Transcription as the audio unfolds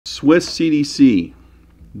Swiss CDC,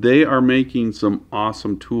 they are making some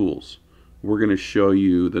awesome tools. We're going to show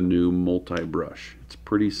you the new Multibrush. It's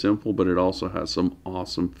pretty simple, but it also has some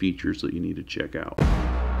awesome features that you need to check out.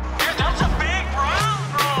 Yeah, that's a big round.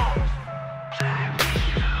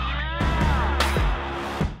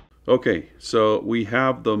 Okay, so we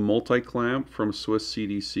have the multi-clamp from Swiss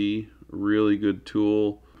CDC, really good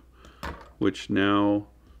tool, which now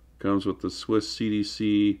comes with the Swiss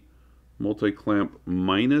CDC multi-clamp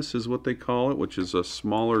minus is what they call it, which is a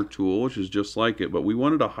smaller tool, which is just like it, but we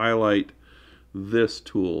wanted to highlight this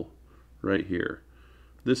tool right here.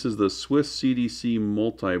 This is the Swiss CDC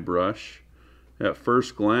Multibrush. At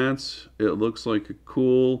first glance, it looks like a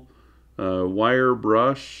cool wire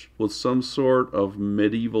brush with some sort of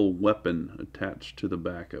medieval weapon attached to the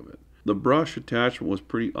back of it. The brush attachment was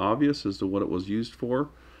pretty obvious as to what it was used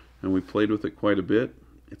for, and we played with it quite a bit.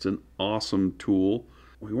 It's an awesome tool.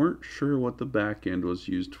 We weren't sure what the back end was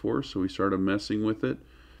used for, so we started messing with it.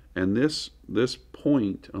 And this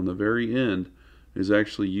point on the very end is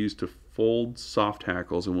actually used to fold soft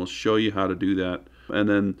hackles, and we'll show you how to do that. And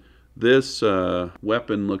then this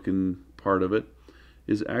weapon looking part of it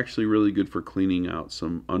is actually really good for cleaning out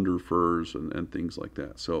some under furs and things like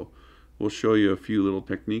that. So we'll show you a few little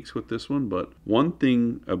techniques with this one, but one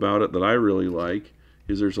thing about it that I really like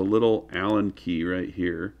is there's a little Allen key right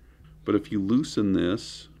here. But if you loosen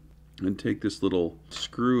this and take this little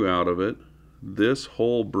screw out of it, this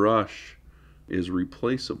whole brush is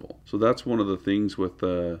replaceable. So that's one of the things with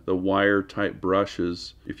the wire type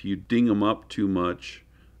brushes. If you ding them up too much,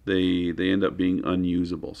 they end up being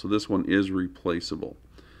unusable. So this one is replaceable.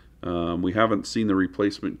 We haven't seen the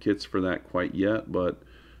replacement kits for that quite yet, but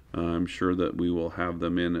I'm sure that we will have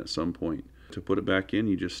them in at some point. To put it back in,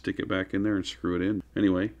 you just stick it back in there and screw it in.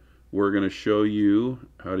 Anyway, we're going to show you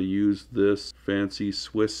how to use this fancy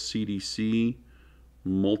Swiss CDC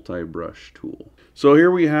multi-brush tool. So here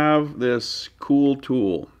we have this cool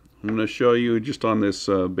tool. I'm going to show you just on this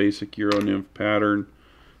basic Euro nymph pattern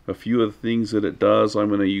a few of the things that it does. I'm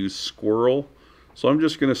going to use squirrel. So I'm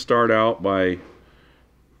just going to start out by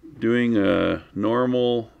doing a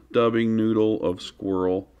normal dubbing noodle of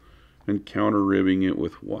squirrel and counter ribbing it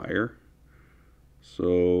with wire.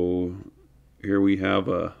 So here we have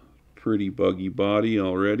a pretty buggy body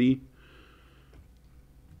already,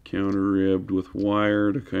 counter ribbed with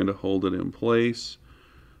wire to kind of hold it in place.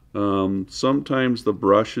 Sometimes the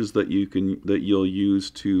brushes that you'll use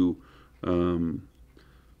to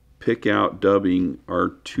pick out dubbing are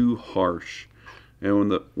too harsh,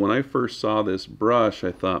 and when I first saw this brush,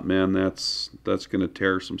 I thought, man, that's going to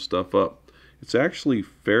tear some stuff up. It's actually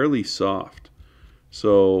fairly soft,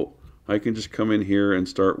 so I can just come in here and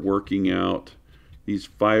start working out these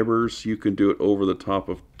fibers. You can do it over the top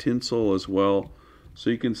of tinsel as well.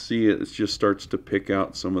 So you can see it just starts to pick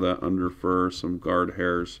out some of that under fur, some guard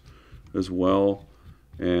hairs as well.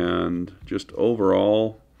 And just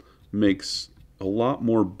overall makes a lot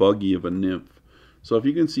more buggy of a nymph. So if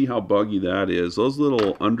you can see how buggy that is, those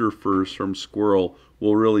little under furs from squirrel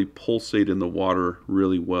will really pulsate in the water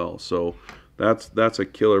really well. So that's a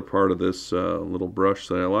killer part of this little brush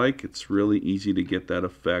that I like. It's really easy to get that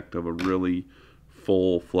effect of a really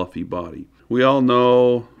full fluffy body. We all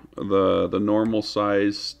know the normal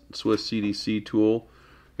size Swiss CDC tool.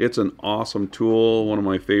 It's an awesome tool, one of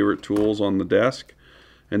my favorite tools on the desk.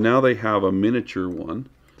 And now they have a miniature one.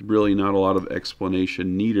 Really not a lot of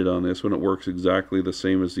explanation needed on this one. It works exactly the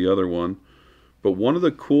same as the other one. But one of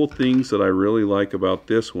the cool things that I really like about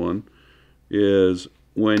this one is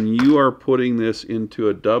when you are putting this into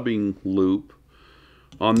a dubbing loop,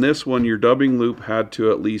 on this one, your dubbing loop had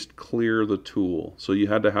to at least clear the tool. So you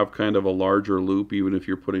had to have kind of a larger loop, even if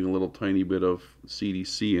you're putting a little tiny bit of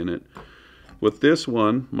CDC in it. With this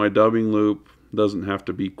one, my dubbing loop doesn't have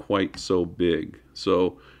to be quite so big.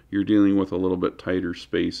 So you're dealing with a little bit tighter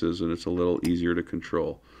spaces, and it's a little easier to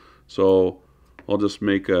control. So I'll just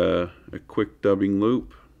make a quick dubbing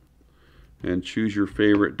loop and choose your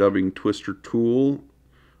favorite dubbing twister tool.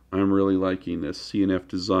 I'm really liking this C&F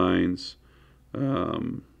Designs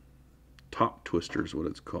top twister is what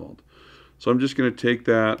it's called. So I'm just going to take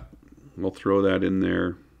that, we'll throw that in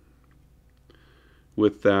there.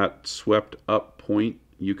 With that swept up point,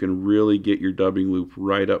 you can really get your dubbing loop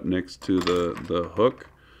right up next to the hook,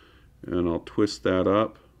 and I'll twist that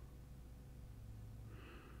up.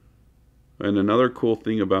 And another cool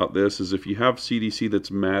thing about this is if you have CDC that's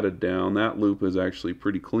matted down, that loop is actually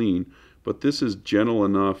pretty clean, but this is gentle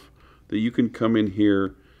enough that you can come in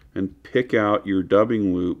here and pick out your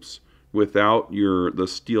dubbing loops without the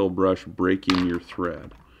steel brush breaking your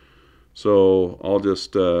thread. So I'll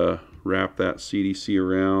just wrap that CDC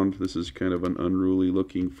around. This is kind of an unruly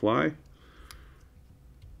looking fly,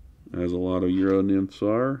 as a lot of Euro nymphs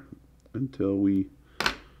are, until we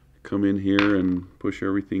come in here and push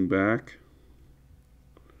everything back.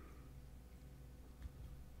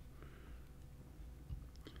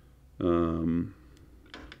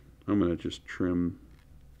 I'm going to just trim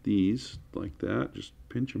these like that. Just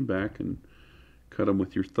pinch them back and cut them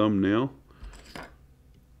with your thumbnail.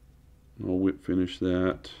 I'll whip finish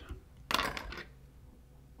that.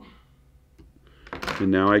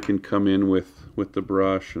 And now I can come in with the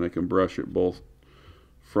brush, and I can brush it both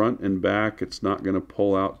front and back. It's not going to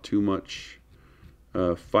pull out too much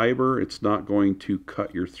fiber. It's not going to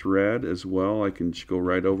cut your thread as well. I can just go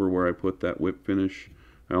right over where I put that whip finish.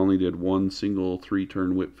 I only did one single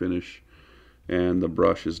 3-turn whip finish, and the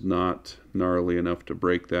brush is not gnarly enough to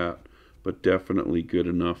break that, but definitely good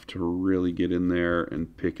enough to really get in there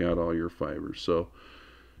and pick out all your fibers. So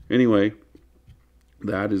anyway,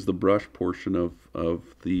 that is the brush portion of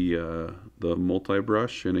the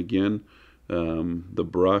multi-brush. And again, the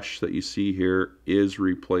brush that you see here is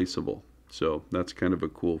replaceable. So that's kind of a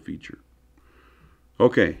cool feature.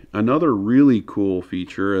 Okay, another really cool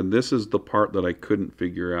feature, and this is the part that I couldn't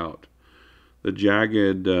figure out. The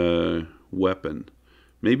jagged weapon.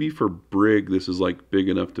 Maybe for brig this is like big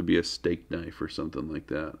enough to be a steak knife or something like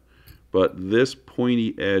that. But this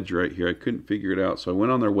pointy edge right here, I couldn't figure it out. So I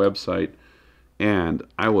went on their website, and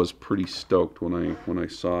I was pretty stoked when I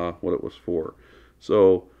saw what it was for.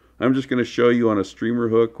 So I'm just going to show you on a streamer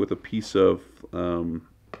hook with a piece of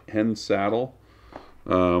hen saddle.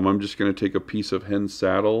 I'm just going to take a piece of hen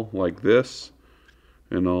saddle like this,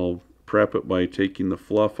 and I'll prep it by taking the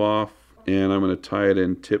fluff off, and I'm going to tie it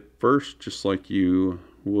in tip first, just like you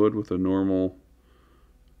would with a normal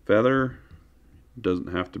feather. It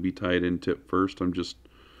doesn't have to be tied in tip first. I'm just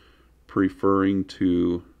preferring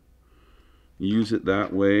to use it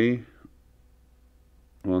that way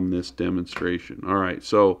on this demonstration. Alright,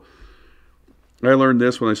 so I learned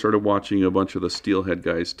this when I started watching a bunch of the steelhead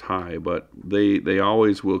guys tie, but they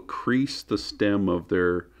always will crease the stem of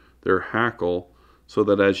their hackle so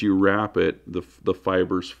that as you wrap it, the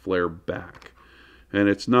fibers flare back. And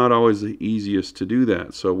it's not always the easiest to do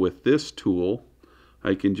that. So with this tool,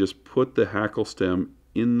 I can just put the hackle stem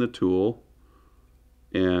in the tool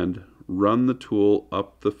and run the tool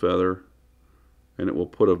up the feather, and it will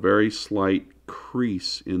put a very slight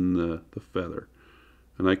crease in the feather.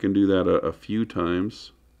 And I can do that a few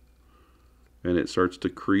times, and it starts to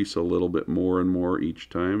crease a little bit more and more each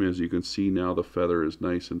time. As you can see now, the feather is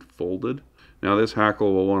nice and folded. Now this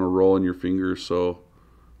hackle will want to roll in your fingers, so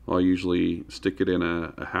I'll usually stick it in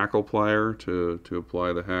a hackle plier to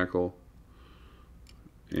apply the hackle.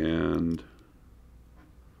 And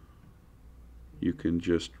you can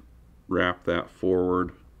just wrap that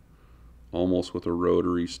forward almost with a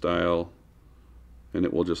rotary style, and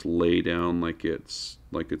it will just lay down like it's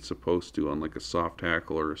supposed to on like a soft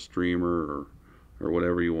hackle or a streamer or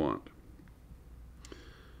whatever you want.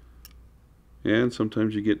 And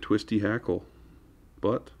sometimes you get twisty hackle,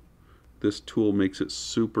 but this tool makes it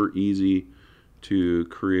super easy to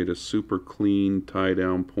create a super clean tie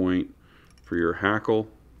down point for your hackle,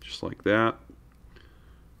 just like that.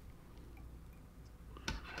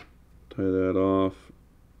 Tie that off,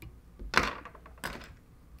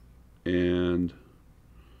 and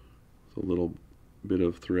a little bit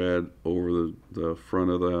of thread over the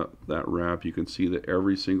front of that wrap. You can see that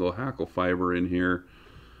every single hackle fiber in here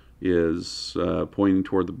is pointing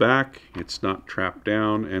toward the back. It's not trapped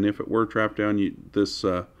down, and if it were trapped down, this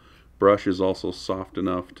brush is also soft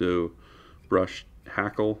enough to brush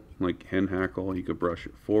hackle, like hen hackle. You could brush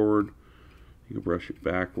it forward, you could brush it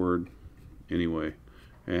backward, anyway.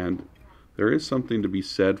 And there is something to be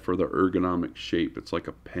said for the ergonomic shape. It's like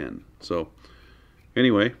a pen. So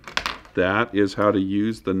anyway, that is how to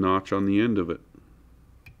use the notch on the end of it.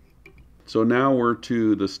 So now we're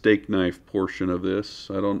to the steak knife portion of this.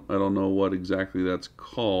 I don't know what exactly that's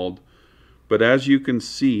called, but as you can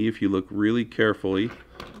see, if you look really carefully,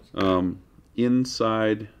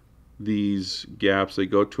 inside these gaps, they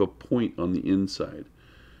go to a point on the inside.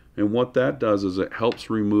 And what that does is it helps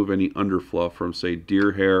remove any underfluff from, say,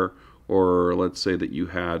 deer hair, or let's say that you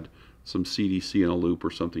had some CDC in a loop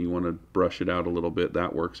or something, you want to brush it out a little bit.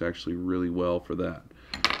 That works actually really well for that.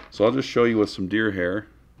 So I'll just show you with some deer hair.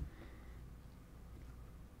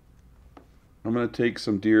 I'm going to take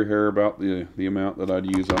some deer hair, about the amount that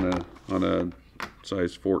I'd use on a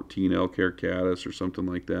size 14 elk hair caddis or something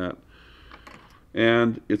like that.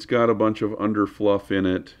 And it's got a bunch of underfluff in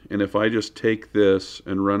it. And if I just take this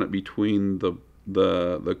and run it between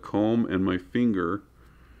the comb and my finger,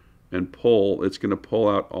 and pull, it's going to pull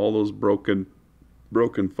out all those broken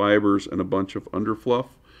fibers and a bunch of underfluff,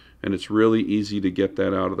 and it's really easy to get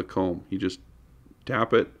that out of the comb. You just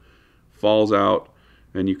tap it, falls out,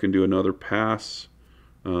 and you can do another pass,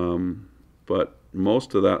 but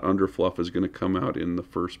most of that underfluff is going to come out in the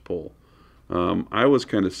first pull. I was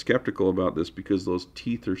kind of skeptical about this because those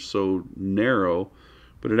teeth are so narrow,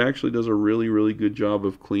 but it actually does a really good job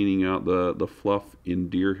of cleaning out the fluff in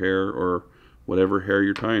deer hair or whatever hair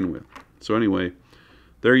you're tying with. So anyway,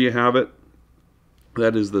 there you have it.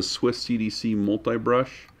 That is the Swiss CDC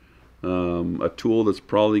Multibrush, a tool that's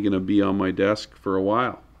probably going to be on my desk for a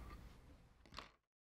while.